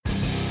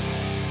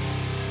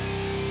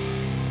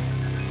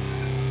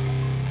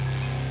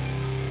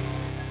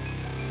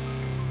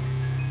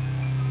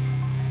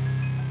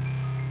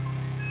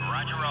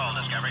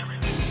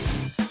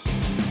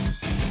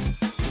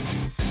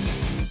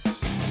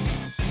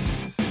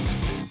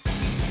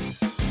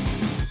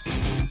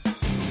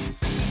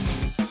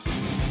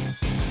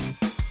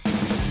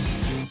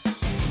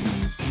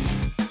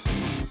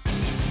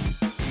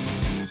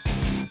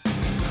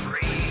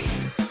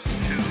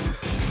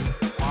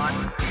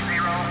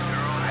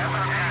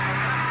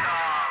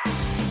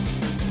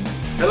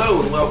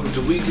Hello and welcome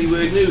to Weekly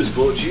Weird News,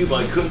 brought to you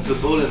by Cunt the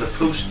Bull in the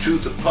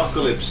post-truth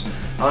apocalypse.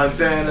 I'm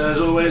Ben, and as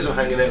always I'm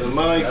hanging out with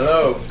Mike.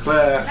 Hello.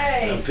 Claire.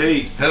 Hey. And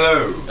Pete.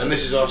 Hello. And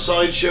this is our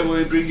sideshow where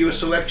we bring you a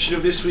selection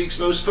of this week's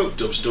most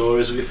fucked up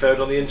stories that we found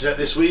on the internet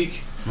this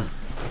week.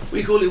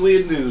 We call it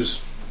Weird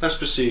News. Let's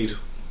proceed.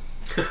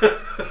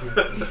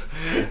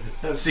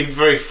 That seemed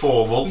very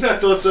formal. I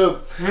thought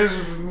so. Here's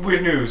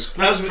weird news.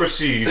 Let's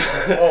proceed.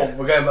 Oh,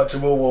 we're going back to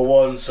World War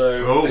One,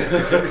 so... Oh,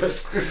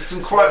 this is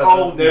some quite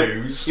old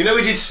news. You know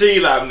we did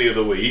Sealand the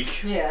other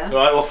week? Yeah.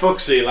 Right, well fuck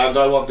Sealand,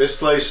 I want this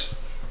place.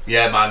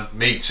 Yeah, man,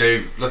 me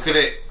too. Look at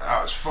it.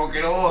 That's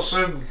fucking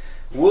awesome.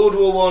 World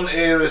War One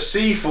era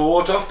sea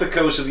fort off the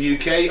coast of the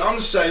UK on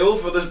sale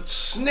for the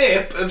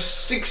snip of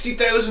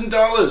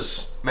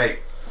 $60,000. Mate,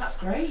 That's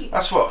great.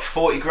 that's what,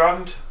 40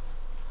 grand?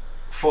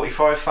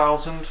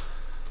 45,000?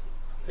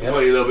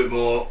 Probably a little bit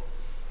more.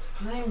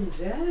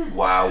 Pounds, yeah.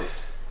 Wow.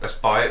 Let's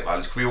buy it,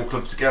 man. Can we all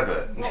club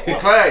together?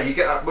 Claire, you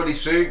get that money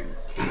soon.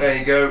 There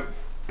you go.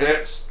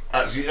 Yes,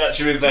 that's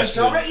your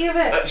investment. Majority of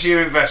it. That's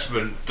your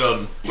investment.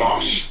 Done.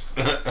 Bosh.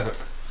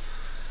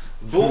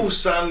 Bull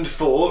Sand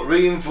Fort,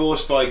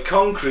 reinforced by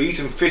concrete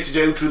and fitted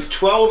out with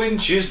 12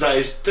 inches, that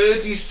is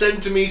 30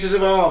 centimetres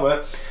of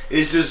armour,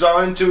 is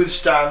designed to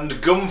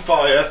withstand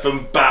gunfire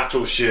from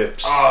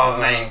battleships. Oh,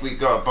 mate, we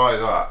got to buy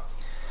that.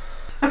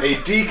 A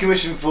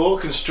decommissioned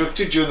fort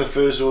constructed during the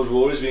First World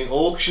War is being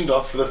auctioned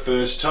off for the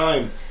first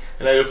time,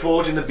 and a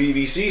report in the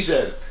BBC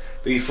said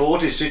the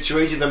fort is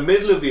situated in the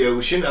middle of the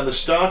ocean and the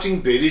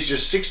starting bid is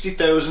just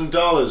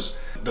 $60,000.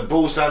 The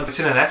Bull Sand... It's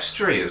in an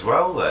estuary as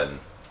well, then.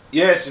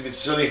 Yes, if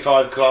it's only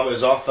 5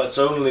 kilometres off, that's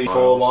only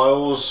 4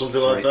 miles,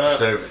 something like that.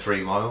 Just over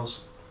 3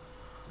 miles.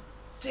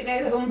 Is it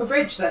near the Humber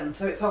Bridge then?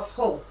 So it's off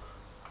Hull?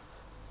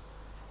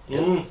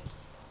 Mm.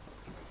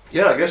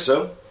 Yeah, I guess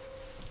so.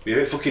 Be a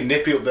bit fucking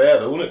nippy up there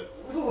though, wouldn't it?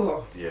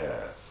 Ooh.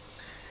 Yeah.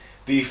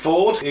 The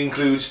fort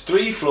includes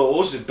 3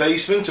 floors with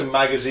basement and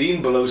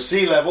magazine below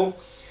sea level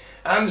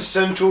and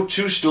central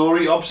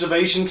 2-storey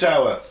observation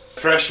tower.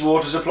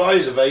 Freshwater supply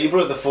is available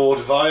at the fort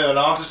via an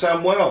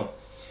artisan well,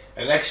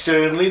 and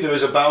externally there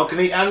is a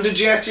balcony and a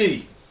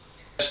jetty.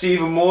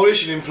 Stephen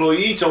Moorish, an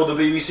employee, told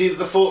the BBC that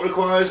the fort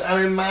requires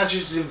an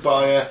imaginative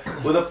buyer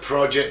with a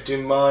project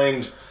in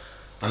mind.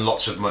 And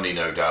lots of money,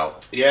 no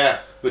doubt.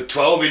 Yeah, with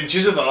 12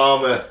 inches of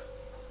armour.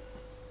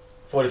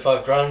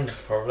 45 grand,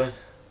 probably.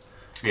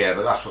 Yeah,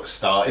 but that's what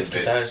starting bid.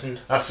 50,000.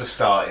 That's the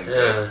starting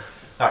bid. Yeah.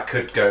 That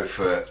could go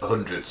for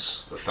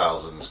hundreds of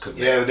thousands, couldn't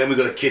Yeah, it? but then we've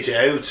got to kit it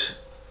out.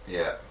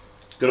 Yeah.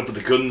 Got to put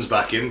the guns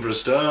back in for a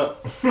start.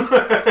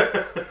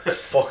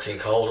 It's fucking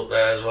cold up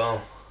there as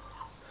well.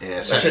 Yeah,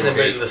 Especially in the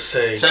middle of the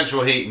sea.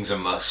 Central heating's a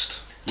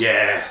must.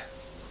 Yeah.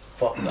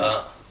 Fuck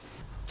that.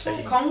 It's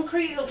all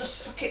concrete, it'll just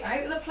suck it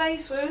out of the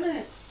place, won't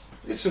it?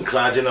 Get some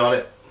cladding on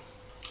it.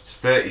 It's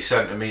 30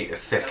 centimetre I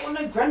thick don't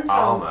want no Grenfell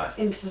armour.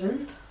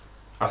 incident.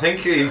 I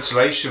think the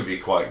insulation would be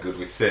quite good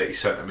with 30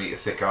 centimetre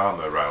thick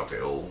armour around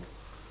it all.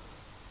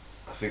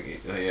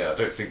 I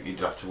don't think you'd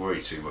have to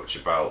worry too much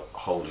about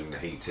holding the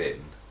heat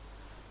in.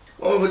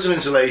 Well, we'll put some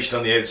insulation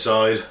on the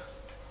outside.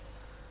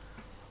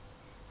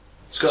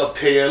 It's got a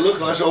pier, look,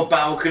 nice little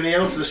balcony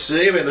out to the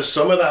sea. In the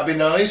summer, that'd be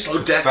nice.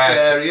 Little decked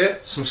area.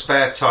 Some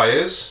spare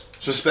tyres.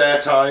 Some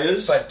spare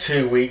tyres. About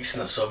 2 weeks in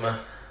the summer.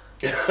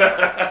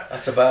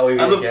 That's about all you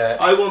And look,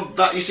 get. I want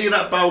that. You see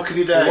that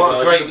balcony there, What a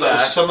guys, great at the little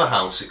back? summer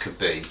house it could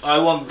be. I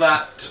want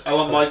that. I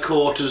want my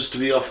quarters to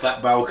be off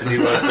that balcony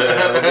right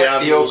there. The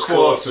Admiral's Your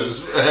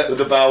quarters. with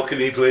the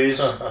balcony,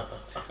 please.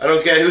 I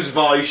don't care whose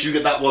vice, you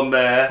get that one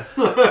there.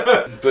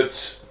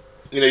 But,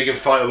 you know, you can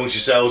fight amongst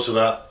yourselves for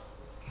that.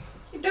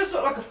 It does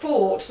look like a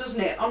fort, doesn't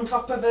it? On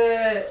top of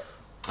a,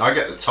 I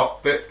get the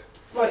top bit.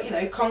 like, you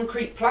know,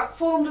 concrete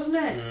platform, doesn't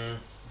it?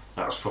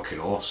 That's fucking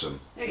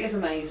awesome. It is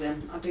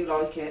amazing. I do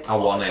like it. I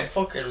want It's a it.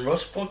 fucking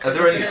rust bucket. Are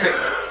there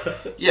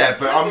anything? Yeah,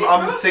 but I'm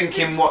Rust,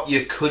 thinking it's what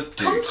you could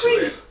do to concrete.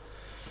 it.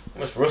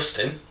 It's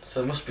rusting,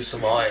 so there must be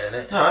some iron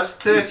in it. No, that's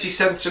 30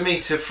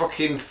 centimetre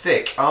fucking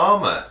thick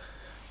armour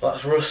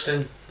That's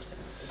rusting.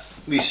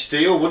 It'd be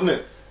steel, wouldn't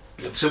it?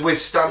 to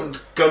withstand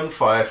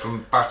gunfire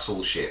from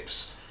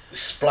battleships.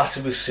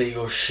 Splattered with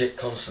seagull shit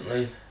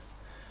constantly.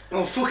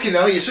 Oh, fucking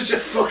hell, you're such a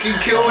fucking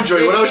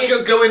killjoy. What else you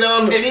got going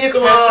on? Any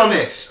Come on.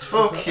 pessimist?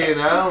 Fucking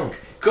hell.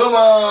 Come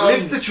on.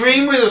 Live the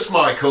dream with us,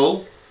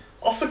 Michael.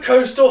 Off the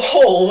coastal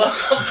Hull,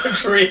 that's not the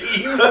dream.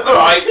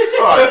 Alright.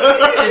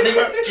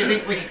 Do you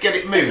think we could get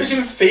it moved? It's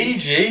in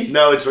Fiji.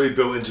 No, it's already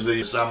built into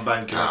the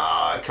sandbank. Innit?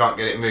 I can't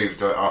get it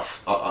moved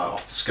off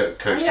the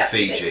coast Yeah, of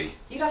Fiji.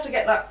 You'd have to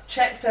get that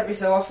checked every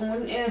so often,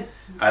 wouldn't you?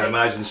 I'd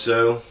imagine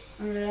so.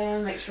 Yeah,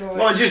 make sure.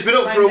 Well, it's just been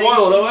up for a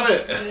while though,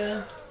 hasn't it?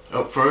 Yeah.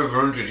 Up for over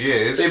 100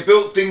 years. They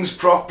built things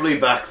properly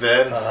back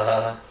then.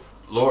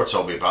 Laura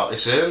told me about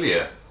this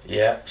earlier.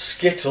 Yeah,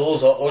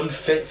 Skittles are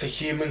unfit for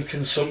human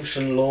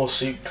consumption,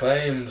 lawsuit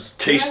claims.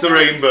 Taste the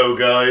rainbow,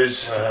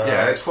 guys.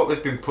 Yeah, it's what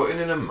they've been putting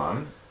in them,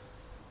 man.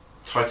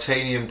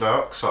 Titanium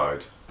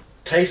dioxide.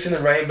 Tasting the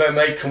rainbow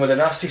may come with a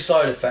nasty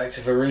side effect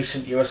if a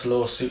recent US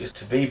lawsuit is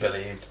to be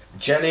believed.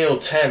 Genial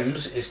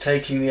Thames is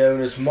taking the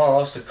owner's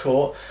Mars to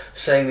court,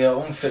 saying they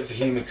are unfit for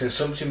human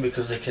consumption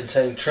because they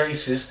contain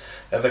traces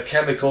of a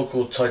chemical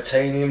called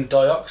titanium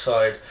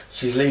dioxide.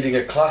 She's leading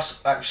a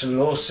class action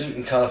lawsuit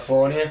in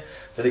California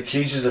that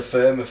accuses the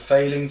firm of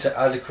failing to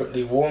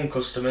adequately warn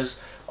customers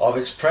of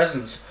its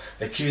presence,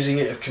 accusing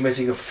it of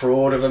committing a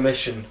fraud of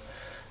omission.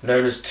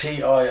 Known as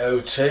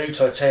TiO2,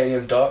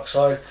 titanium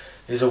dioxide,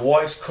 is a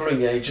white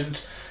colouring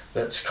agent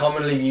that's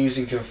commonly used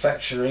in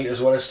confectionery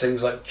as well as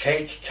things like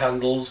cake,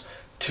 candles,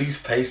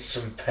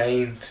 toothpastes and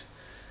paint.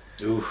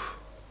 Oof.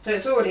 So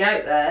it's already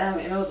out there, I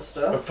mean, all the We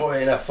stuff. put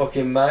it in our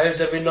fucking mouths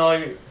every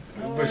night,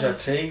 brush our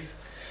teeth.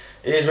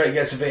 Here's where it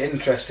gets a bit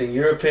interesting.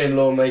 European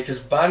lawmakers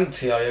banned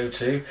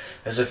TiO2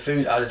 as a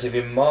food additive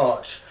in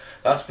March.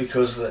 That's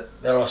because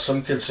there are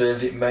some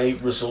concerns it may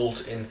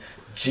result in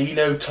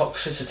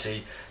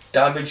genotoxicity,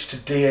 damage to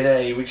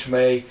DNA, which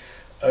may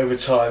over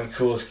time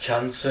cause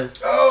cancer.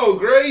 Oh,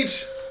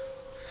 great!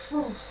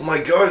 Oh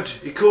my god,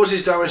 it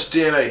causes damage to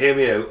DNA. Hear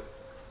me out.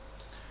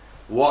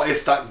 What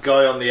if that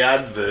guy on the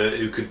advert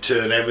who could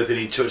turn everything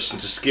he touched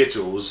into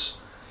Skittles,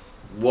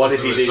 what As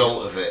if a he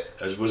result of it.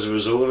 As was a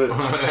result of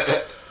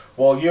it?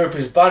 While Europe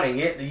is banning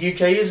it, the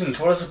UK isn't.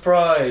 What a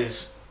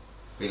surprise.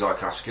 We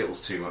like our Skittles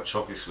too much,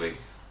 obviously.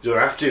 Don't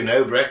have to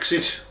now,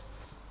 Brexit.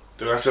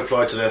 Don't have to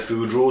apply to their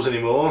food rules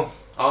anymore.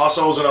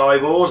 Arseholes and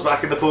eyeballs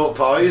back in the pork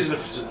pies. And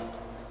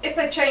If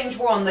they change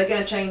one, they're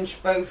going to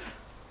change both.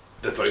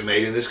 they're probably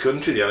made in this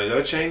country, they haven't got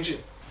to change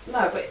it.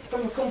 No, but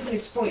from a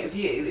company's point of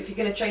view, if you're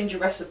going to change a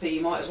recipe,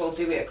 you might as well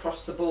do it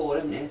across the board,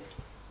 haven't you?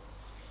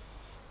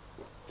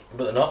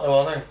 But they're not though,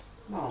 are they?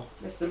 Well,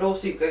 if the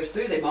lawsuit goes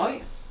through, they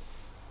might.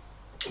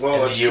 Well,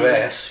 In that's the true.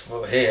 US,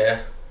 but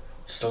here,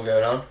 it's still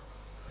going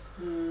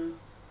on.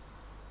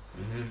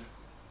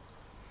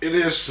 It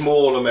is a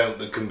small amount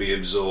that can be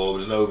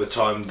absorbed, and over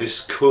time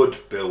this could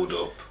build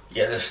up.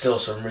 Yeah, there's still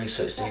some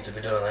research needs to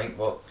be done, I think,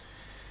 but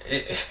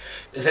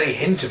if there's any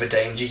hint of a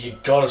danger,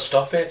 you've got to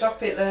stop it.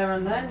 Stop it there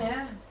and then,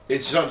 yeah.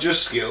 It's not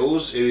just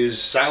Skittles, it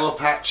is Sour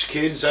Patch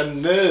Kids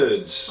and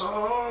Nerds.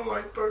 Oh, I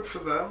like both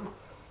of them.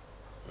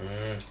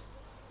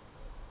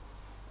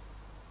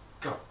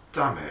 God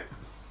damn it.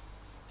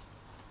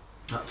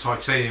 That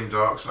titanium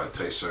dioxide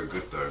tastes so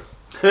good though.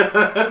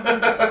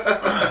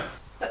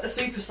 But the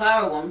super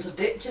sour ones are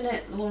dipped in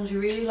it, the ones you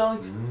really like.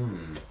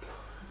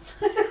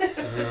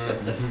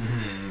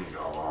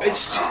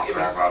 It's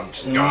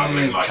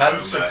gargling like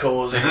Cancer Homer.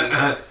 causing.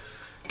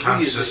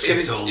 Cancer if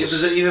Skittles.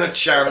 there's even a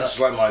chance,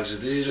 like Mike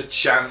says, there's a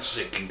chance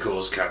it can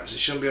cause cancer, it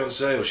shouldn't be on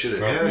sale, should it?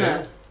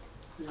 Yeah.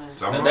 No.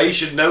 Damn And right. they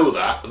should know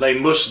that, they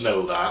must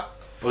know that.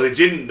 But they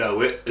didn't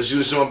know it. As soon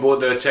as someone brought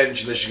their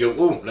attention, they should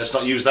go, oh, let's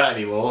not use that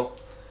anymore.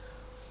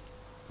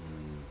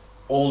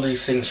 All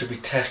these things should be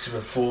tested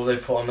before they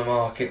put on the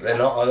market. They're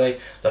not, are they?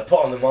 They're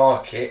put on the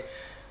market,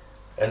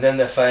 and then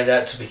they're found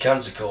out to be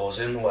cancer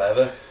causing,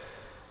 whatever.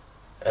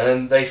 And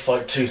then they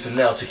fight tooth and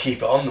nail to keep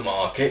it on the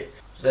market.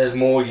 There's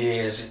more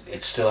years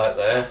it's still out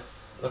there.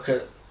 Look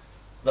at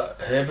that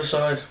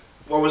herbicide.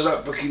 What was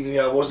that fucking,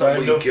 what was that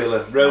weed Roundup.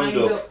 killer?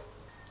 Roundup.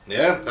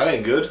 Yeah, that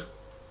ain't good.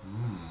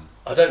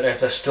 I don't know if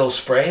they're still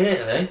spraying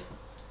it, are they?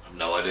 I've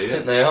no I think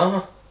idea. they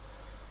are.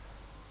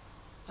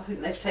 I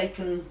think they've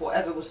taken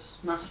whatever was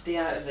nasty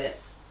out of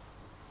it.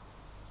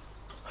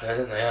 I don't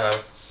think they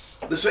have.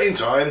 At the same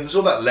time, there's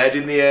all that lead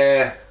in the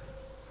air.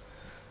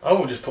 I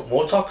will just put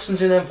more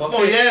toxins in them. Fuck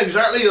Oh it. yeah,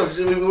 exactly.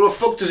 We're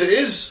fucked as it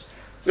is.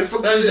 We're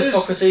fucked as Those it will is.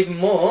 fuck us even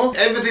more.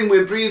 Everything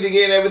we're breathing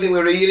in, everything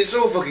we're eating, it's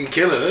all fucking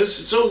killing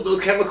us. It's all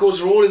the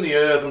chemicals are all in the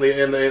earth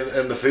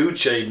and the food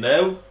chain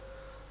now.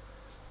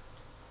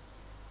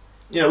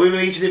 You know, we've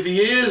been eating it for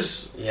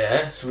years.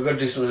 Yeah, so we've got to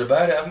do something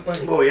about it,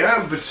 haven't we? Well, we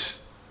have, but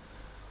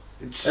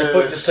it's No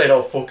point just saying,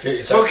 oh fuck it.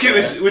 It's fuck out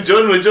there. it. We're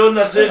done.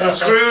 That's it. I'm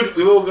screwed.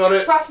 We've all got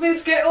it. Pass me the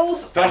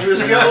Skittles! Pass me the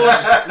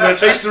Skittles. I'm gonna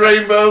taste the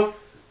rainbow.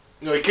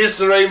 I'm gonna kiss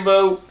the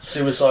rainbow.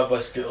 Suicide by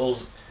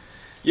Skittles.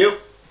 Yep.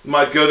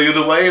 Might go the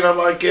other way, and I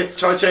might get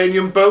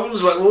titanium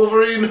bones like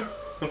Wolverine.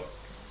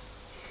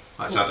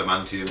 That's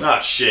adamantium. Ah,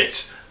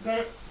 shit.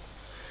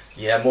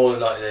 Yeah, more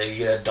than likely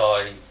you're going to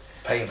die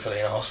painfully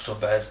in a hospital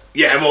bed.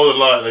 Yeah, more than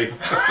likely.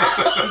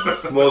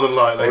 More than Or in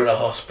likely. a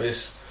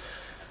hospice.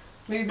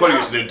 Moving Putting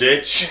on. us in a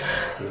ditch.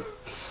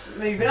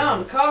 Moving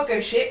on. Cargo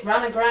ship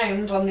ran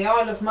aground on the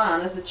Isle of Man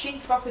as the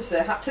chief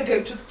officer had to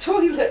go to the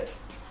toilet.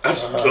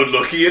 That's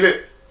unlucky, isn't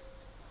it?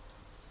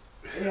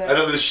 Yeah. I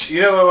know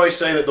you know how I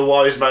say that the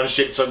wise man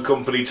shits on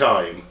company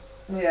time?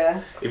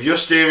 Yeah. If you're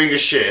steering a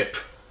ship,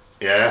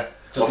 yeah,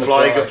 or Doesn't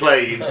flying a apply.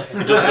 plane,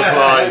 it doesn't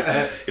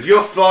apply. If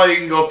you're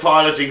flying or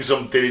piloting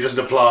something, it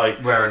doesn't apply.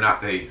 Wear a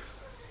nappy.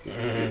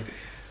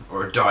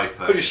 Or a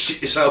diaper. Or just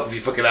shit yourself if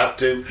you fucking have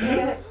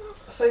to.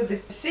 So the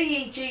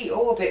CEG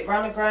orbit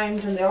ran aground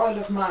in the Isle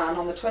of Man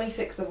on the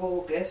 26th of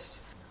August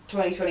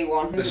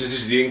 2021. This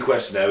is the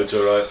inquest now, it's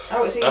alright.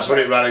 Oh, it's the That's when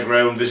it inquest. ran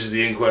aground, this is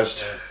the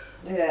inquest.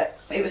 Yeah.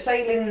 It was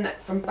sailing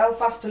from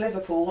Belfast to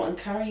Liverpool and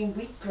carrying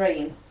wheat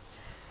grain.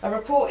 A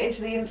report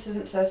into the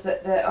incident says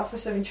that the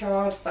officer in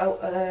charge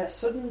felt a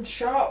sudden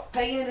sharp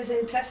pain in his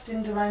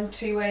intestines around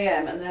 2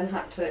 a.m. and then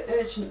had to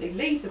urgently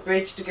leave the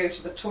bridge to go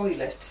to the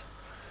toilet.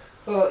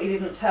 But he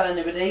didn't tell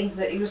anybody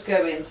that he was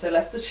going, so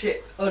left the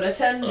ship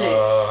unattended.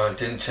 Oh,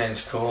 didn't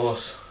change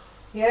course.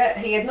 Yeah,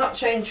 he had not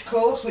changed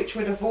course, which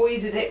would have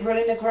avoided it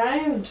running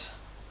aground.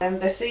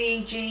 The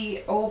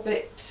CEG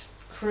Orbit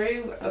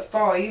crew of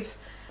 5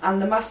 and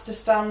the master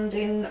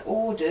standing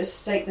orders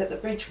state that the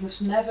bridge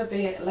must never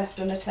be left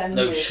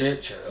unattended. No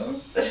shit, shut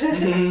up.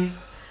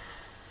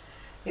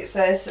 It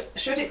says,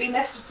 should it be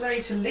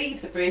necessary to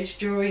leave the bridge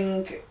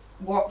during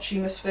watch,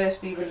 you must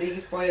first be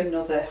relieved by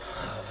another.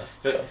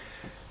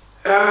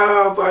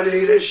 Oh, I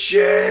need a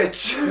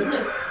shit.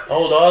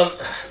 Hold on.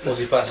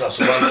 Fuzzy Pants have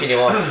some wanking you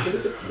on.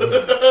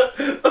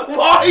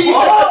 Why?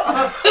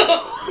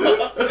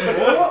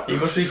 What? You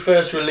must be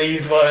first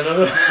relieved by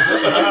another.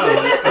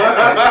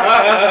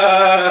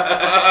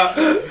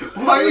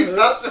 Why is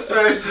that the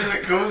first thing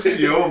that comes to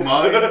your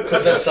mind?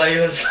 Because they're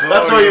sailors.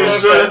 That's why he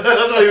was trying.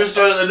 That's why he was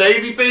trying at the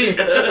Navy, Pete.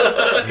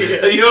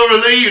 You're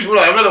relieved. Well,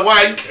 I'm gonna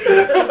wank.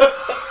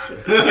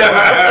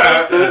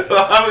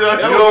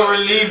 You're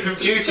relieved of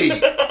duty.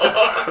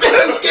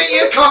 Don't get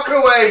your cock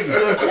away.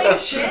 I need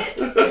shit.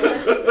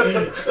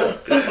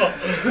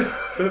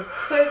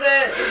 So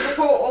the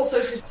report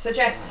also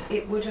suggests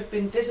it would have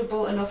been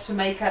visible enough to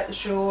make out the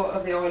shore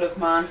of the Isle of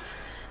Man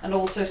and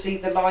also see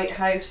the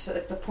lighthouse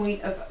at the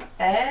point of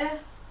air.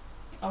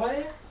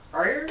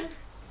 Can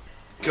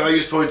I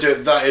just point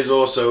out that is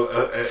also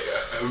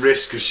a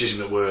risk of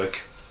shitting at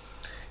work?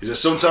 Is that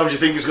sometimes you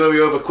think it's going to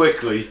be over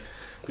quickly.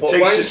 What,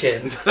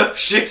 wanking?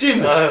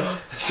 Shitting. No.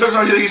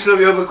 Sometimes you think it's going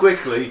to be over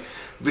quickly.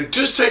 But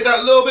just take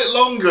that little bit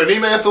longer, and he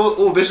may have thought,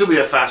 "Oh, this will be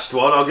a fast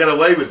one. I'll get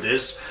away with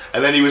this,"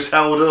 and then he was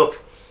held up.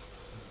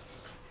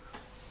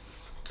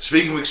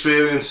 Speaking of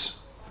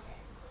experience,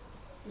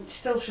 You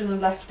still shouldn't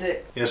have left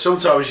it.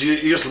 sometimes you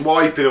just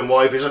wipe it and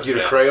wipe it. It's like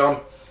you're a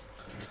crayon.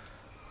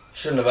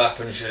 Shouldn't have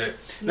happened, should it?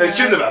 No, it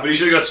shouldn't have happened. You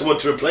should have got someone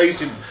to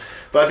replace him.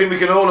 But I think we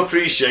can all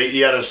appreciate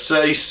he had a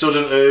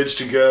sudden urge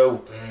to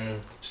go.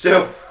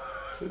 Still.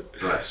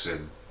 Bless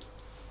him.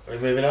 Are we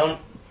moving on?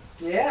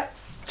 Yeah.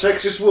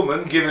 Texas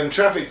woman given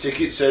traffic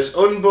ticket says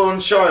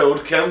unborn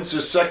child counts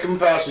as second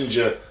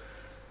passenger.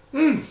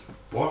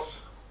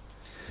 What?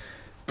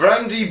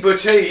 Brandy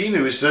Buttain,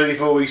 who is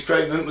 34 weeks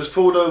pregnant, was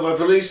pulled over by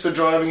police for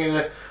driving in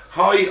a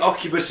high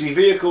occupancy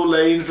vehicle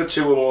lane for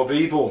 2 or more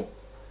people.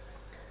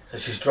 So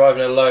she's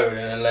driving alone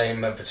in a lane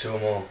meant for 2 or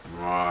more.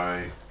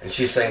 Right. And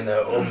she's saying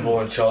that her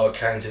unborn child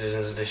counted as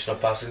an additional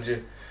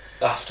passenger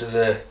after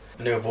the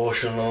new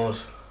abortion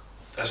laws.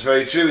 That's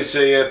very true. It's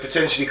a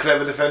potentially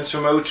clever defence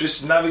for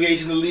motorists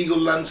navigating the legal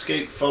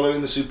landscape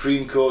following the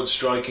Supreme Court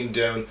striking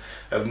down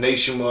of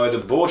nationwide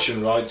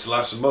abortion rights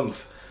last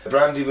month.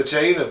 Brandy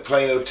Buttain of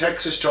Plano,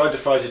 Texas tried to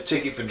fight a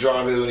ticket for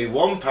driving only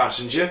one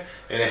passenger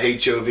in a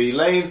HOV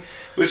lane,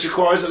 which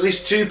requires at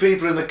least 2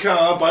 people in the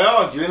car, by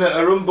arguing that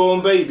her unborn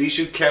baby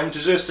should count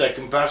as her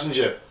second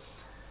passenger.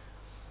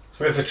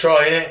 Worth a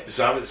try, innit? It's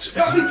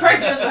Got to be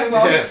pregnant though,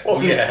 Mum. yeah.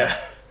 Oh yeah.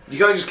 You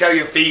can't just carry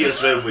a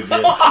fetus around with you.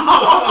 Two of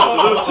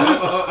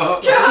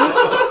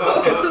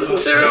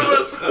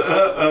us.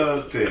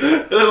 Oh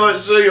dear. Like,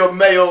 so you're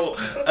male,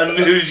 and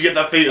who did you get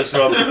that fetus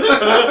from?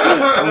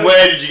 And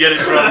where did you get it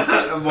from?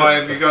 And why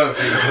have you got a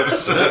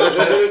fetus?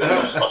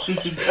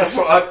 That's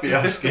what I'd be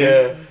asking.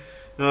 Yeah.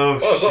 Oh,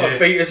 Well, I've got a shit.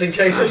 fetus in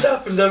case this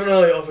happens, haven't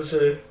I,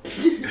 officer?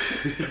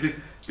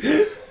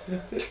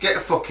 Get a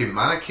fucking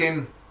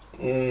mannequin.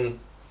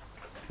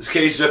 There's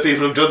cases where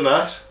people have done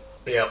that.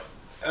 Yep.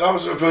 An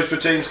officer approached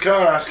Buttain's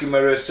car asking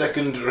where her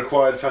second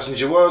required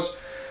passenger was,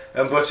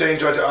 and Buttain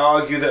tried to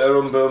argue that her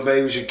unborn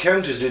baby should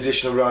count as the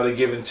additional rider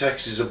given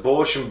Texas'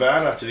 abortion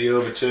ban after the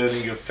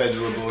overturning of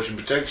federal abortion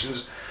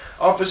protections.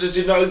 Officers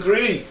did not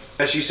agree,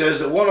 as she says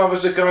that one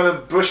officer kind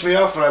of brushed me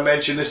off when I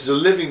mentioned this is a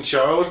living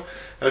child,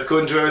 and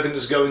according to everything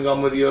that's going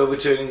on with the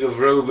overturning of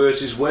Roe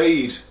versus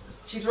Wade.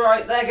 She's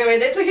right there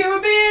going, it's a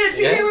human being, it's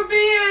a human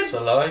being. It's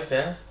alive,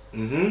 yeah.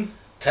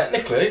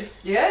 Technically.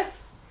 Yeah.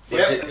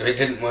 It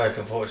didn't work,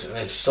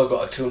 unfortunately. She still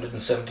got a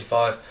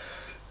 $275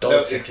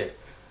 ticket.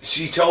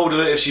 She told her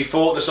that if she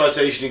fought the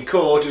citation in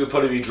court, it would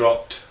probably be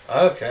dropped.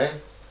 Okay.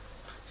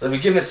 So they'd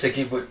be given a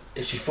ticket, but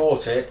if she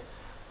fought it,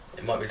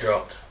 it might be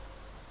dropped.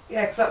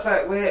 Yeah, because that's how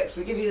it works.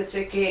 We give you the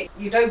ticket,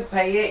 you don't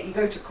pay it, you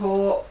go to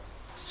court.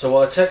 So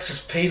while the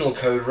Texas Penal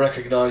Code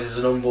recognises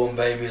an unborn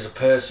baby as a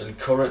person,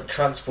 current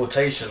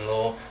transportation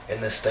law in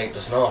the state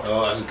does not.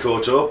 Oh, it hasn't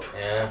caught up.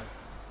 Yeah.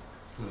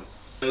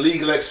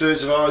 Legal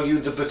experts have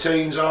argued that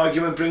Buttain's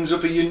argument brings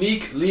up a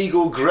unique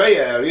legal grey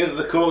area that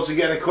the courts are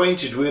getting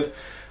acquainted with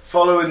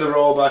following the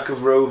rollback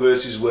of Roe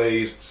versus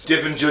Wade.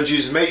 Different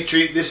judges may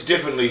treat this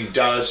differently,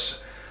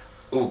 Dallas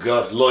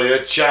lawyer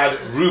Chad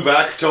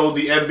Ruback told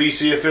the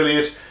NBC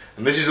affiliate,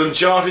 and this is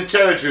uncharted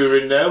territory we're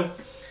in now.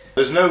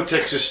 There's no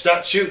Texas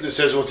statute that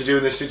says what to do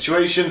in this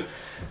situation,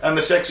 and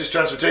the Texas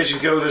Transportation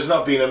Code has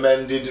not been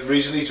amended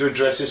recently to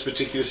address this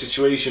particular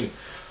situation.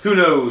 Who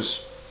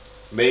knows?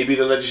 Maybe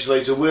the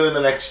legislator will in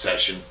the next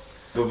session.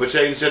 But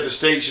Butane said the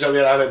state should not be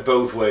able to have it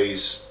both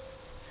ways.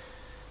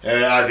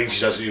 I think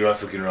she's absolutely right,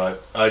 fucking right.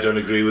 I don't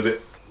agree with it.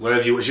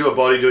 Whatever it's your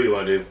body, do what you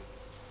want to do.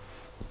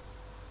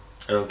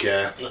 I don't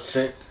care. That's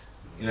it.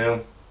 You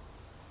know?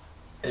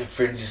 It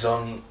infringes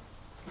on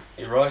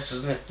your rights,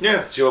 doesn't it?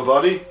 Yeah, it's your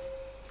body.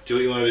 Do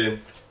what you want to do.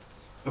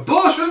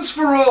 Abortions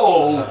for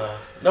all!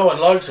 No one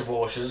likes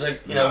abortions.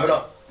 Like, you know, No. we're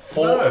not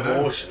for No.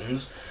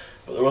 abortions,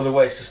 but there are other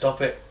ways to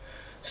stop it.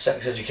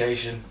 Sex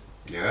education,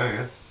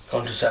 Yeah.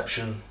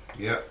 contraception.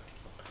 Yeah.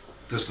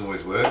 Doesn't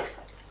always work.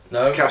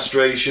 No.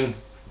 Castration.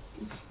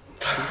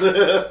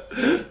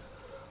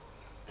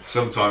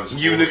 Sometimes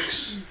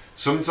Eunuchs.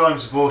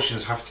 Sometimes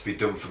abortions have to be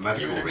done for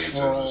medical Eunuchs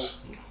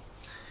reasons.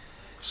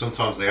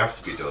 Sometimes they have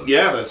to be done.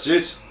 Yeah, that's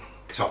it.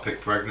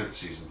 Ectopic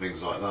pregnancies and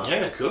things like that.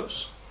 Yeah, of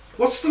course.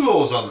 What's the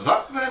laws on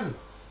that then?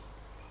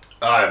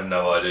 I have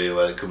no idea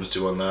where it comes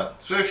to on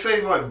that. So if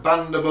they've like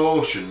banned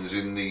abortions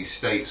in these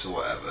states or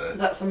whatever,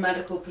 That's a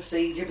medical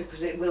procedure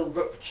because it will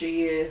rupture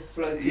your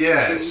fallopian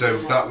yeah, tube, so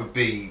you know. that would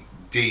be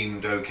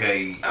deemed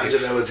okay. I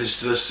don't know if there's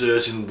still a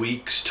certain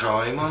week's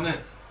time on it.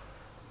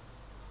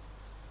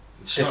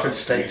 It's Different not-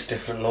 states,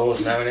 different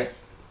laws now, innit?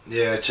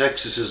 Yeah,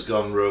 Texas has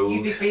gone rogue.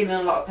 You'd be feeling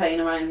a lot of pain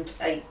around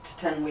 8 to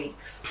 10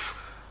 weeks.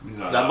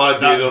 No, That might be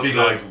that'd enough, be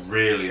though. like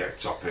really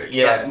ectopic.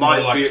 Yeah, that might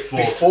More like be 4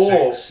 before-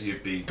 to 6,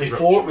 you'd be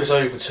Before it was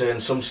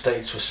overturned, some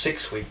states were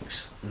 6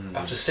 weeks.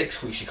 After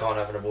 6 weeks, you can't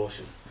have an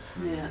abortion.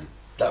 Yeah.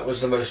 That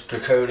was the most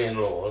draconian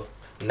law.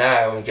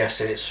 Now, I'm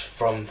guessing it's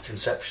from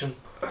conception.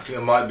 I think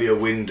there might be a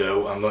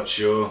window, I'm not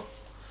sure.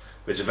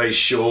 But it's a very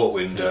short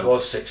It window.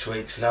 was 6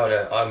 weeks. Now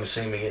I'm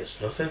assuming it's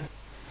nothing.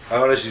 I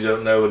honestly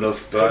don't know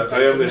enough, but I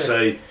am going to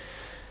say,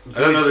 I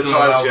don't know the Still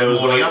allow timescales,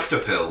 morning but after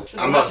pill.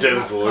 I'm not Imagine down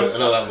that's for it, I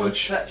know that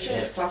much. Contraception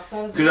is classed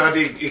as. because I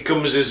think it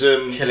comes as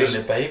Killing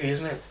the baby,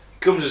 isn't it?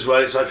 comes as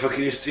well. It's like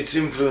fucking. It's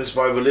influenced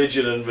by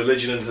religion, and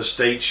religion and the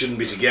state shouldn't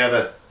be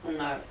together.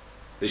 No.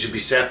 They should be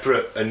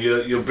separate, and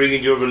you're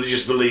bringing your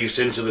religious beliefs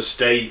into the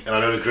state, and I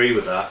don't agree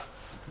with that.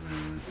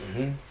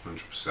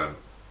 100%.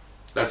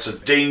 That's a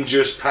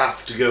dangerous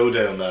path to go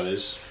down. That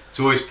is. It's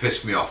always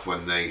pissed me off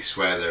when they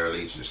swear their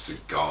allegiance to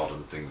God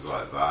and things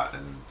like that,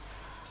 and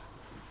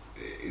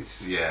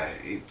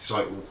it's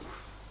like,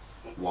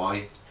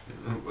 why?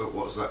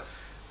 What's that?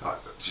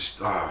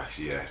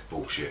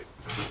 Bullshit.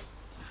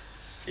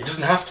 It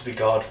doesn't have to be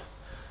God,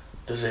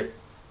 does it?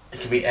 It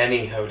can be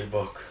any holy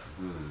book.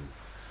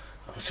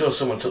 I'm sure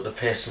someone took the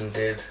piss and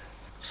did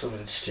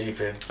something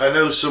stupid. I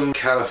know some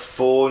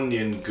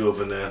Californian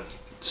governor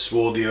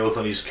swore the oath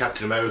on his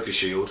Captain America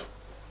shield.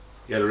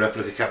 He had a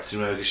replica Captain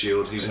America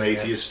shield. He's an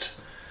atheist.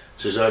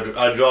 So he said,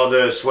 I'd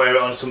rather swear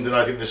it on something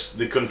I think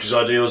the country's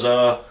ideals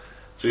are.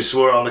 So he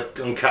swore it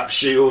on Cap's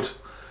shield.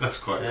 That's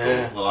quite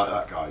Yeah. cool. I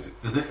like that guy's.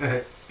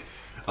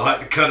 I like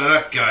the cut of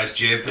that guy's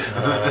jib.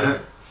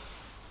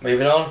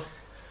 Moving on.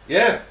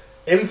 Yeah,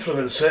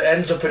 Influencer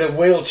ends up in a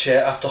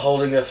wheelchair after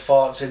holding her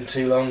farts in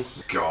too long.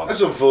 God.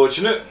 that's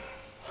unfortunate.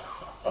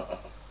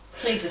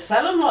 Need to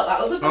sell them like that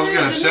other I was bird,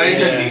 going to say,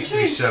 didn't she you? needs to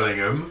be selling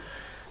them.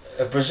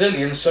 A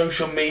Brazilian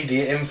social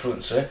media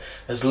influencer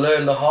has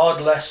learned the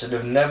hard lesson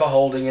of never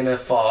holding in her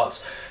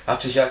farts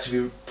after she had to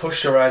be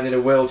pushed around in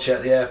a wheelchair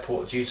at the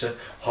airport due to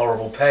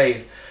horrible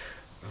pain.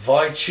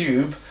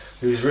 ViTube,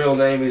 whose real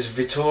name is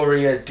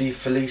Vitoria de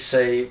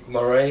Felice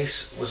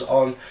Moraes, was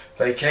on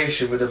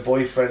vacation with her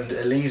boyfriend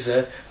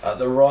Elisa at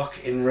the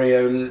Rock in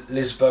Rio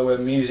Lisboa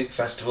Music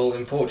Festival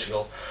in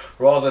Portugal.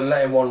 Rather than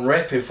letting one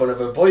rip in front of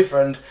her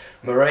boyfriend,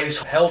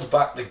 Moraes held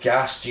back the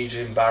gas due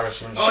to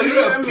embarrassment. Oh, She's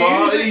you're at at a a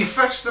party. music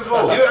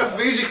festival. You're at a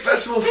music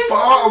festival,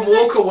 fart and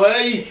walk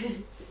away.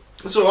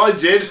 That's all I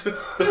did.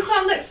 You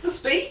stand next to the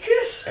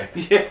speakers.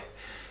 Yeah.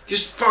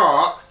 Just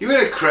fart. You're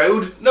in a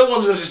crowd. No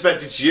one's going to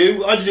suspect it's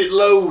you. I did it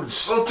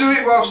loads. Well, do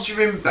it whilst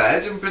you're in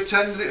bed and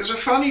pretend it was a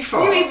funny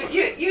fart.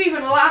 You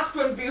even laughed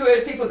when you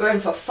heard people going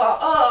for fart.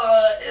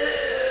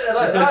 Oh,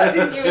 like that,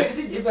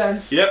 didn't you,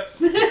 Ben? Yep.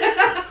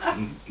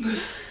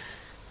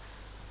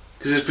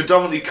 Because it's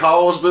predominantly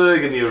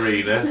Carlsberg in the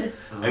arena,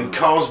 and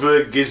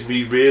Carlsberg gives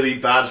me really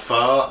bad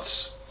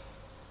farts.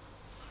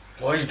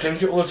 Why do you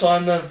drink it all the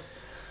time then?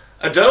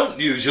 I don't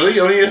usually.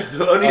 Only.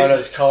 Oh no,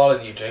 it's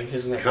Carlin you drink,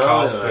 isn't it?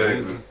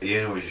 Carlsberg,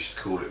 Ian always used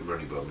to call it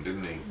runny bum,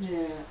 didn't he?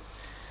 Yeah.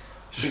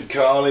 Drink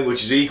Carling,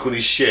 which is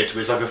equally shit, but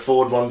it's like a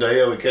Ford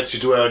Mondeo. It gets you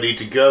to where I need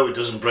to go. It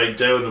doesn't break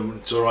down,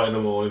 and it's all right in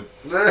the morning.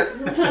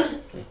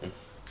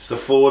 It's the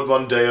Ford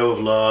Mondeo of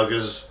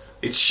lagers.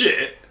 It's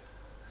shit.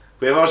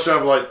 But if I was to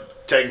have like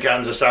 10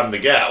 cans of San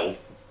Miguel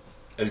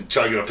and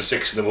try to get up for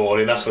 6 in the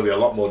morning, that's going to be a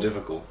lot more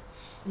difficult.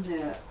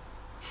 Yeah.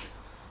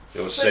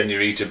 The old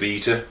Senorita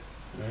Beta.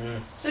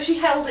 So she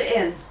held it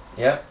in.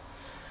 Yeah.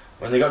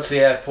 When they got to the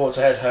airport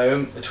to head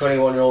home, the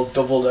 21-year-old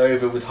doubled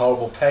over with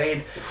horrible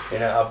pain in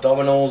her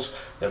abdominals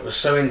that was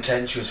so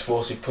intense she was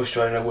forced to be pushed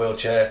around in a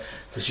wheelchair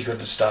because she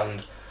couldn't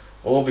stand.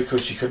 All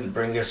because she couldn't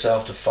bring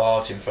herself to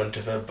fart in front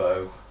of her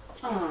beau.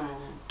 Oh.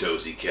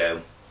 Dozy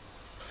cow.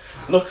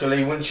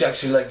 Luckily, when she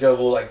actually let go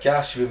of all that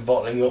gas she'd been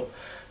bottling up,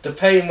 the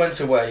pain went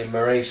away and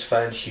Moraes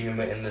found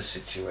humour in the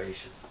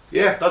situation.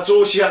 Yeah, that's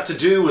all she had to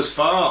do was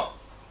fart.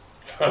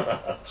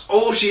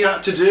 All she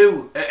had to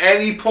do at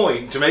any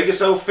point to make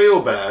herself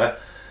feel better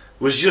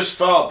was just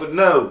fart, but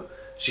no.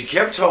 She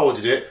kept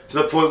holding it to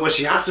the point where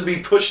she had to be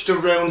pushed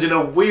around in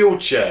a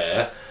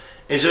wheelchair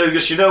instead of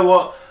just, you know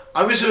what,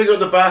 I'm just going to go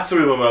to the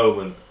bathroom a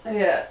moment.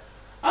 Yeah.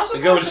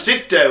 And go and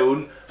sit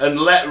down and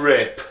let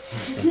rip.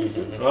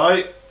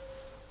 Right?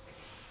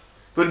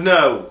 But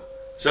no.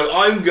 So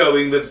I'm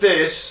going that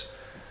this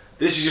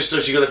is just so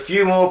she got a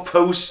few more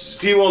posts, a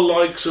few more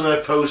likes on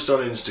her post on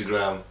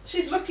Instagram.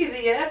 She's lucky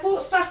the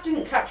airport staff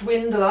didn't catch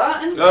wind of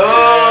that. And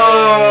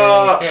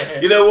Oh!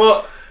 You know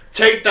what?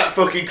 Take that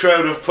fucking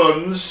crowd of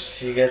puns.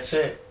 She gets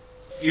it.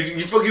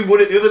 You fucking won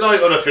it the other night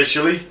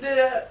unofficially.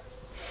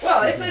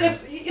 Well, if they'd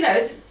have, you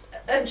know,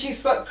 and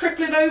she's like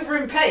crippling over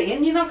in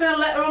pain, you're not going to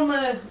let her on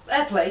the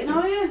airplane,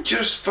 are you?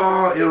 Just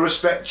fart, he'll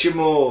respect you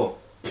more.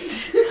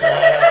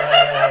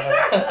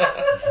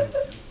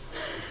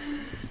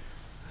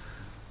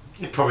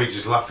 You'd probably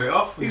just laugh it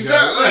off. And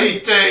Exactly.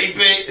 Go, dirty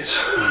bitch.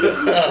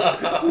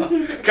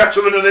 Catch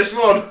her into this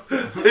one.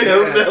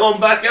 They're on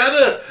back at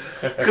her.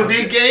 Could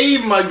be a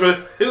game, Michael.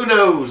 Who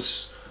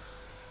knows?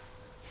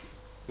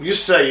 I'm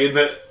just saying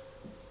that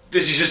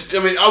this is just. I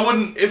mean, I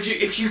wouldn't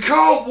if you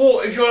can't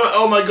walk. If you're like,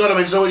 oh my god, I'm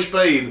in so much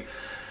pain.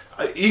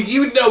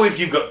 You would know if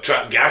you've got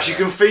trapped gas. You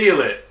can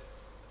feel it.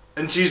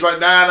 And she's like,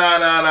 nah.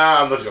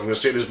 I'm going to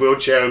sit in this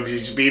wheelchair and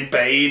just be in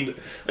pain.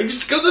 Like,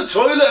 just go to the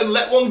toilet and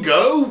let one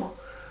go.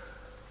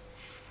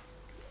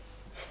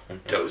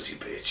 Toasty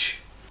bitch.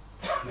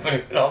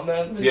 Moving on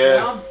then.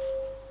 Yeah.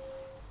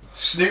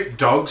 Snoop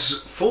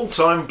Dogg's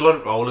full-time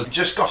blunt roller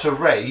just got a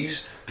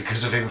raise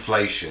because of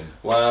inflation.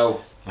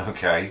 Wow.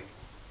 Okay.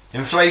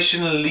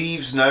 Inflation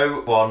leaves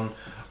no one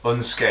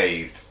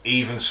unscathed.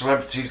 Even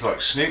celebrities like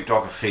Snoop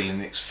Dogg are feeling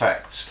the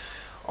effects.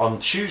 On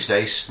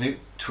Tuesday, Snoop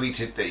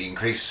tweeted that he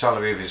increased the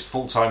salary of his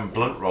full-time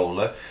blunt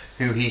roller,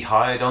 who he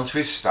hired onto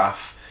his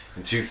staff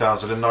in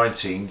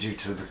 2019 due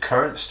to the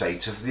current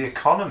state of the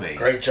economy.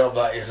 Great job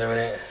that is, isn't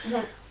it?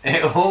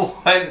 It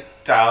all went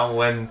down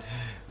when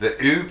the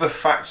Uber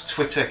Facts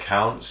Twitter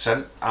account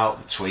sent out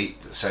the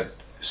tweet that said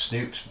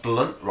Snoop's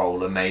blunt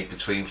roller made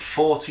between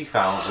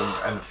 40,000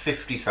 and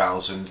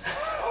 50,000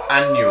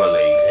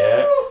 annually.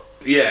 Yeah.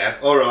 Yeah,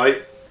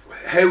 alright.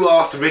 How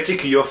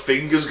arthritic are your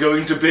fingers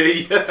going to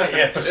be?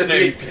 Yeah, for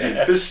Snoop.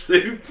 Yeah. For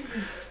Snoop.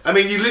 I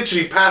mean, you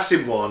literally pass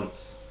him one,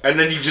 and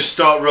then you just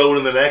start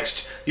rolling the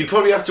next. You'd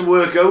probably have to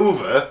work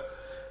over.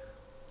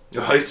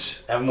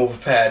 Right? Have them all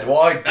prepared.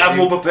 What I'd do... Have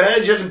more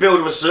prepared, you have to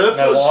build up a surplus.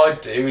 No, what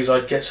I'd do is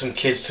I'd get some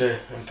kids and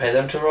pay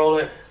them to roll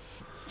it.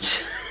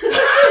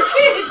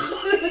 Kids!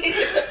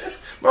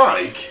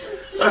 Mike,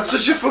 that's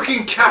such a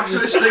fucking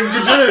capitalist thing to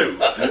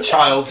do.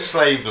 Child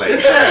slave labour,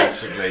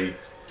 basically.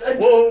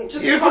 Well,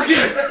 you're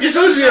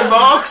supposed to be a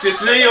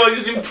Marxist, and you're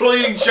just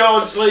employing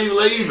child slave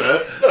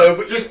labour. No,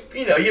 but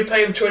you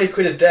pay them 20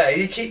 quid a day,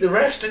 you keep the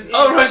rest, and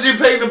Oh, right, so you're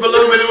paying them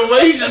below minimum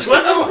wage as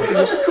well.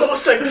 of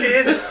course they're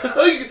kids.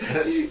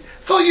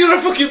 Thought you were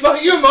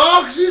you're a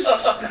Marxist.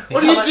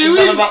 What are you doing?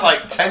 He's on about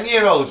like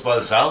 10-year-olds by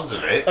the sounds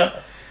of it. And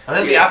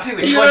they'll be happy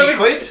with You're 20 gonna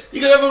quid.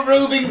 You're going to have a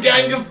roving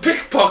gang of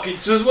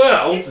pickpockets as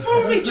well. It's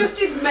probably just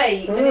his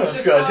mate, and Oh, he's that's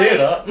a just good like, idea,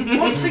 that.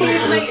 wants to give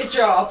his mate a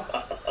job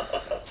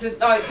to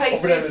like pay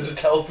for Known as his... a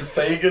Telford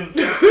Fagan.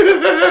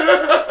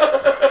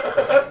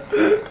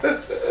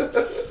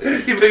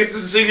 You bring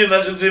some singing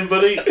lessons in,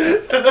 buddy.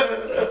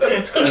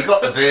 You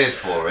got the beard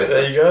for it.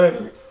 There you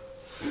go.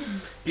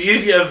 You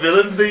use your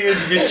villain beard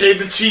and just shave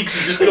the cheeks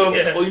and just go on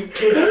Yeah. point.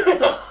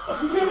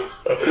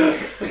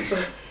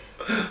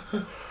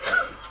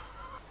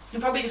 He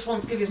probably just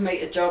wants to give his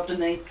mate a job,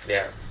 doesn't he?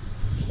 Yeah.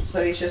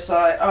 So he's just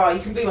like, oh, you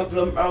can be my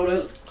blunt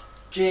roller.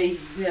 Gee,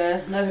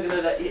 yeah, never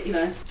gonna let you, you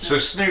know. So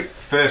Snoop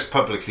first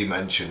publicly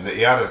mentioned that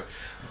he had a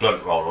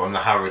blunt roller on the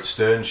Howard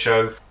Stern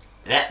show.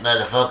 That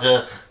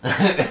motherfucker.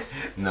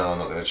 No, I'm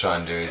not going to try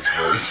and do his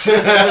voice.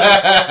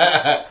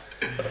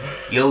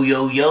 Yo,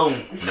 yo, yo.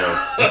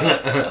 No.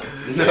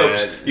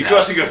 No, you're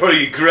crossing a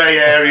pretty grey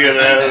area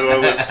there at the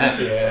moment.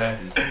 Yeah.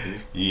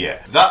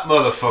 Yeah. That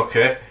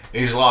motherfucker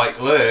is like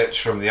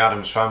Lurch from the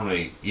Addams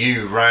Family.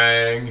 You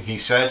rang, he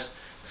said.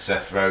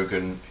 Seth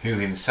Rogen, who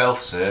himself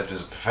served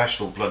as a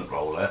professional blunt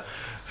roller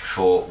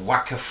for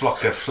Waka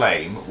Flocka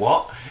Flame,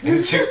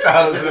 in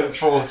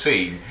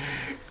 2014,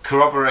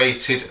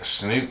 corroborated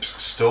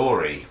Snoop's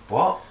story.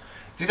 What?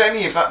 Did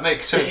any of that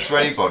make sense to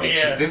anybody?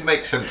 'Cause Yeah. it didn't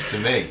make sense to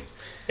me.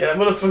 Yeah, that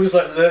motherfucker's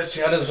like Lurch,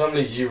 you had his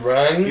family, you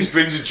rang. He just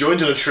brings a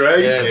joint on a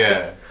tray. Yeah.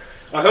 Yeah.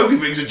 I hope he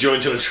brings a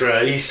joint on a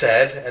tray. He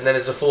said, and then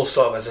there's a full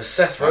stop, there's a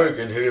Seth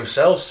Rogen, who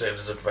himself served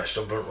as a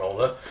professional blunt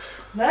roller.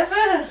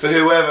 Never. For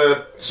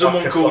whoever,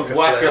 someone Waka called Flocka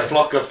Waka Flame.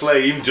 Flocka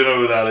Flame, do you know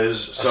who that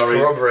is? That's Sorry.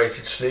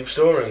 corroborated Snoop's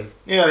story.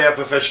 Yeah, they have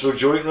professional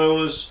joint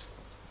rollers.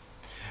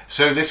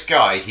 So this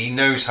guy, he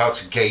knows how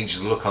to gauge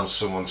the look on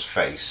someone's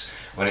face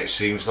when it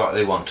seems like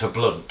they want a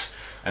blunt.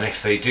 And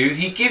if they do,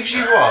 he gives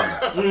you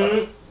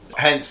one.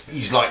 Hence,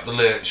 he's like the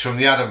Lurch from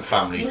the Adam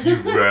Family. You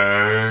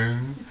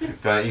rang.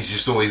 Right, he's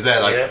just always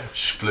there, like, Yeah.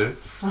 spliff,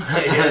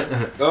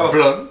 Oh,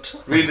 blunt.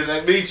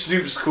 read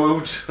Snoop's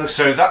quote.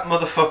 So that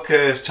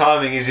motherfucker's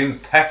timing is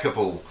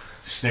impeccable.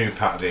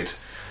 Snoop added.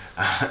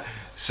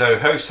 So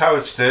host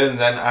Howard Stern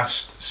then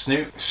asked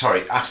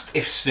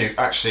if Snoop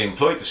actually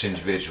employed this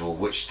individual,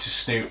 which to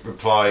Snoop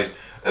replied,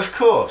 "Of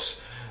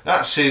course,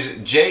 that's his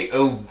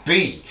job,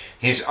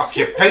 his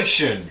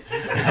occupation."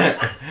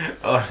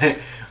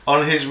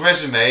 On his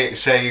resume it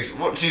says,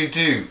 "What do you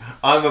do?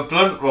 I'm a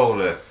blunt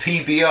roller,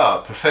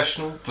 PBR,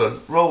 professional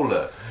blunt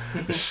roller."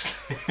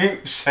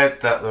 Snoop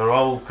said that the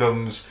role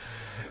comes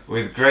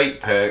with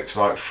great perks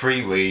like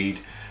free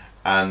weed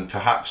and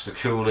perhaps the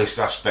coolest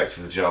aspect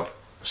of the job,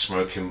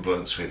 smoking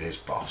blunts with his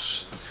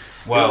boss.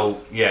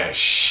 Well, yeah,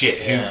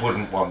 shit, who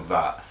wouldn't want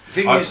that?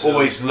 I've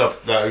always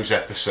loved those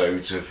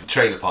episodes of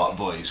Trailer Park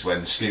Boys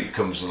when Snoop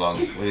comes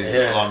along with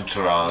his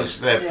entourage.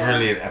 They're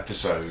brilliant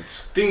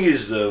episodes. Thing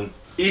is, though,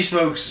 he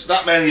smokes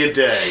that many a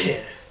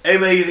day. How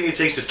many do you think it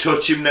takes to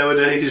touch him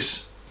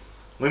nowadays?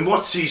 I mean,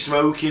 what's he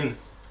smoking?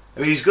 I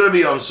mean, he's got to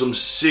be on some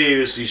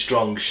seriously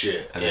strong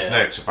shit. And there's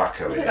no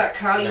tobacco in Look it. at that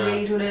Cali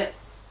weed, wasn't it?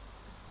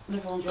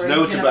 There's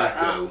no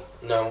tobacco.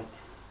 No.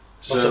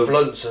 So What's a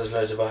blunt? So there's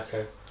no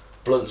tobacco.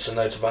 Blunts and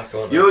no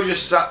tobacco, aren't you're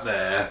just sat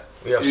there.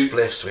 We have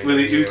spliffs.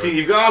 You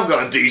think I've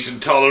got a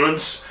decent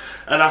tolerance,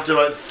 and after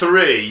like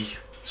 3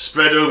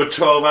 spread over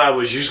 12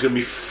 hours, you're just going to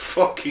be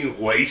fucking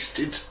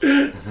wasted.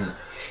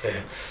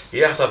 Yeah.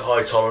 You have to have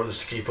high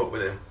tolerance to keep up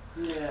with him.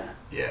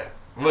 Yeah.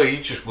 Well, you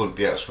just wouldn't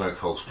be able to smoke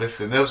a whole spliff.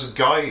 And there was a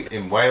guy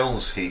in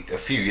Wales, a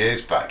few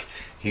years back,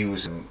 he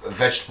was a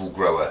vegetable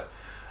grower,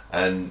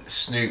 and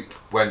Snoop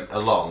went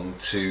along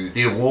to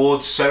the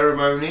awards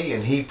ceremony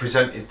and he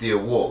presented the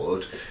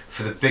award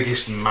for the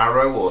biggest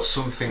marrow or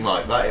something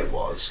like that it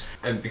was.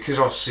 And because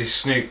obviously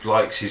Snoop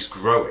likes his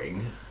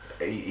growing,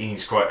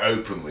 he's quite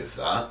open with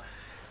that.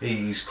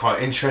 He's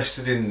quite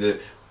interested in the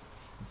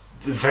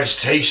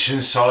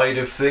vegetation side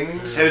of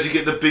things. How to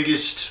get the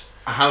biggest...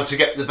 How to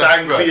get the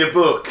best bang for your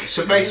buck.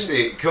 So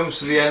basically, it comes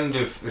to the end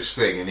of this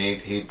thing, and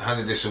he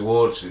handed this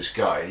award to this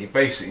guy, and he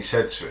basically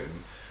said to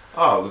him,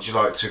 "Oh, would you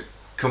like to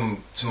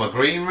come to my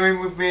green room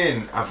with me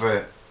and have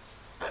a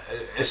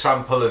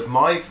sample of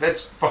my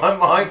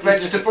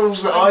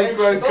vegetables that I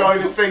grow,"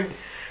 kind of thing?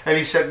 And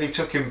he said, and he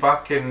took him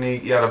back, and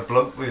he had a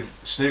blunt with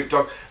Snoop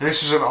Dogg. And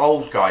this was an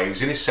old guy, he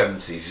was in his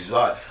 70s. He's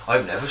like,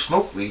 "I've never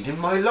smoked weed in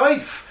my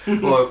life."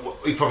 Well,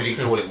 he probably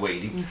didn't call it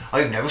weed.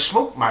 "I've never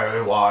smoked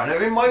marijuana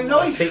in my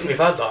life." I think we've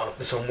had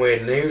that. Some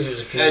weird news. It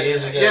was a few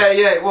years ago.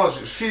 Yeah, it was.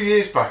 It was a few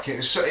years back. He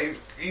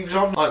was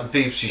on like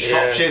BBC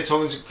Shropshire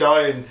talking to a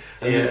guy, and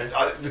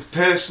the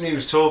person he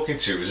was talking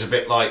to was a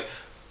bit like,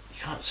 "You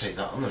can't say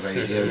that on the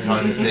radio,"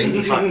 kind of thing.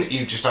 The fact that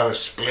you just had a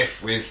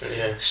spliff with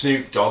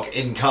Snoop Dogg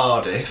in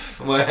Cardiff,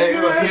 where, you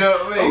know what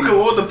I mean? Okay,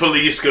 what are the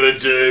police gonna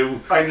do?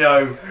 I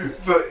know,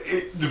 but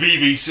the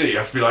BBC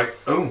have to be like,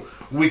 "Oh,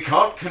 we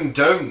can't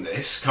condone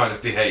this kind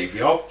of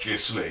behaviour,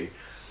 obviously."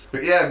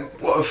 But yeah,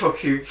 what a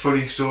fucking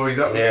funny story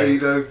that would be,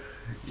 though.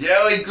 "Yeah,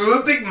 I grew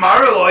a big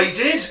marrow, I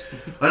did,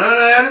 and then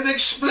I had a big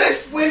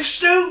spliff with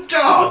Snoop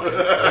Dogg."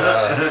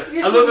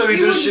 I love how he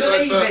does shit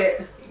like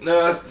that.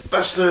 No,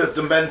 that's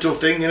the mental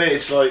thing, innit?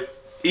 It's like,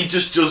 he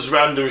just does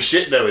random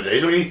shit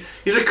nowadays. I mean,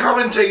 he's a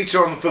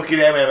commentator on fucking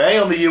MMA,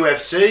 on the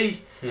UFC.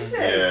 Is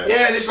it?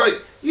 Yeah, and it's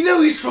like,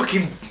 he's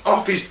fucking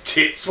off his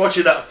tits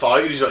watching that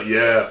fight, and he's like,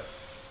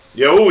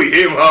 we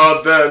hit him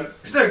hard then.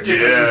 It's no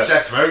different than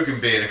Seth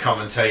Rogen being a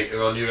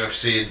commentator on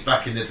UFC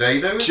back in the day,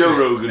 though. Joe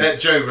Rogan.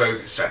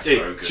 Seth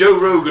Rogen. Joe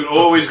Rogan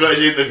always got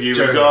his interview,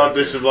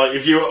 regardless of, like,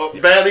 if you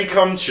were barely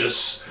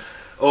conscious,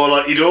 or,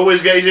 like, he'd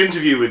always get his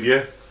interview with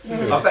you.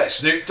 I bet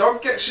Snoop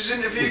Dogg gets his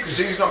interview, because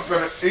who's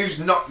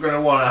not going to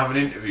want to have an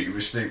interview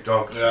with Snoop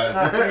Dogg?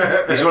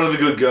 He's one of the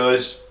good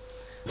guys.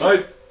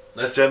 Right,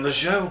 let's end the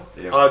show.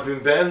 Yep. I've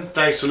been Ben,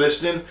 thanks for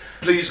listening.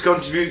 Please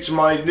contribute to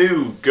my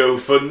new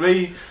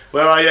GoFundMe,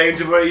 where I aim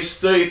to raise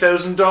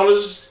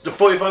 $30,000 to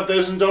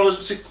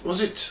 $45,000,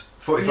 was it?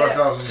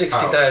 $45,000.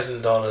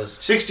 $60,000.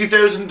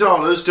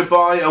 $60,000 to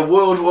buy a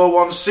World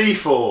War I sea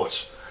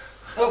fort.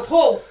 Up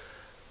Hull.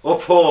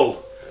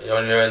 You're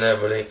on your own there,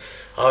 buddy.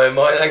 I've been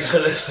Mike, thanks for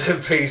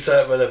listening. Peace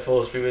out, may the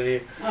force be with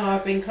you. And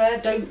I've been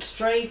Claire, don't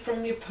stray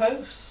from your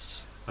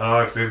post. And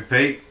I've been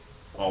Pete.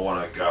 I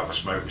want to go have a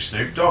smoke with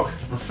Snoop Dogg.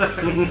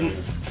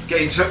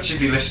 Get in touch if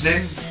you're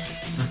listening.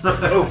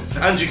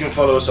 And you can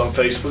follow us on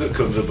Facebook at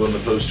Cut the Bun, the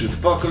Post-Truth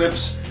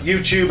Apocalypse,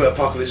 YouTube at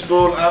Apocalypse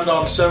Ball, and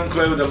on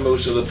SoundCloud and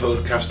most other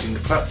podcasting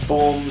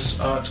platforms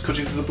at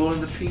Cutting to the Ball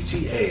and the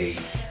PTA.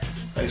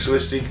 Thanks for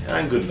listening,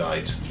 and good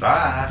night.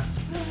 Bye.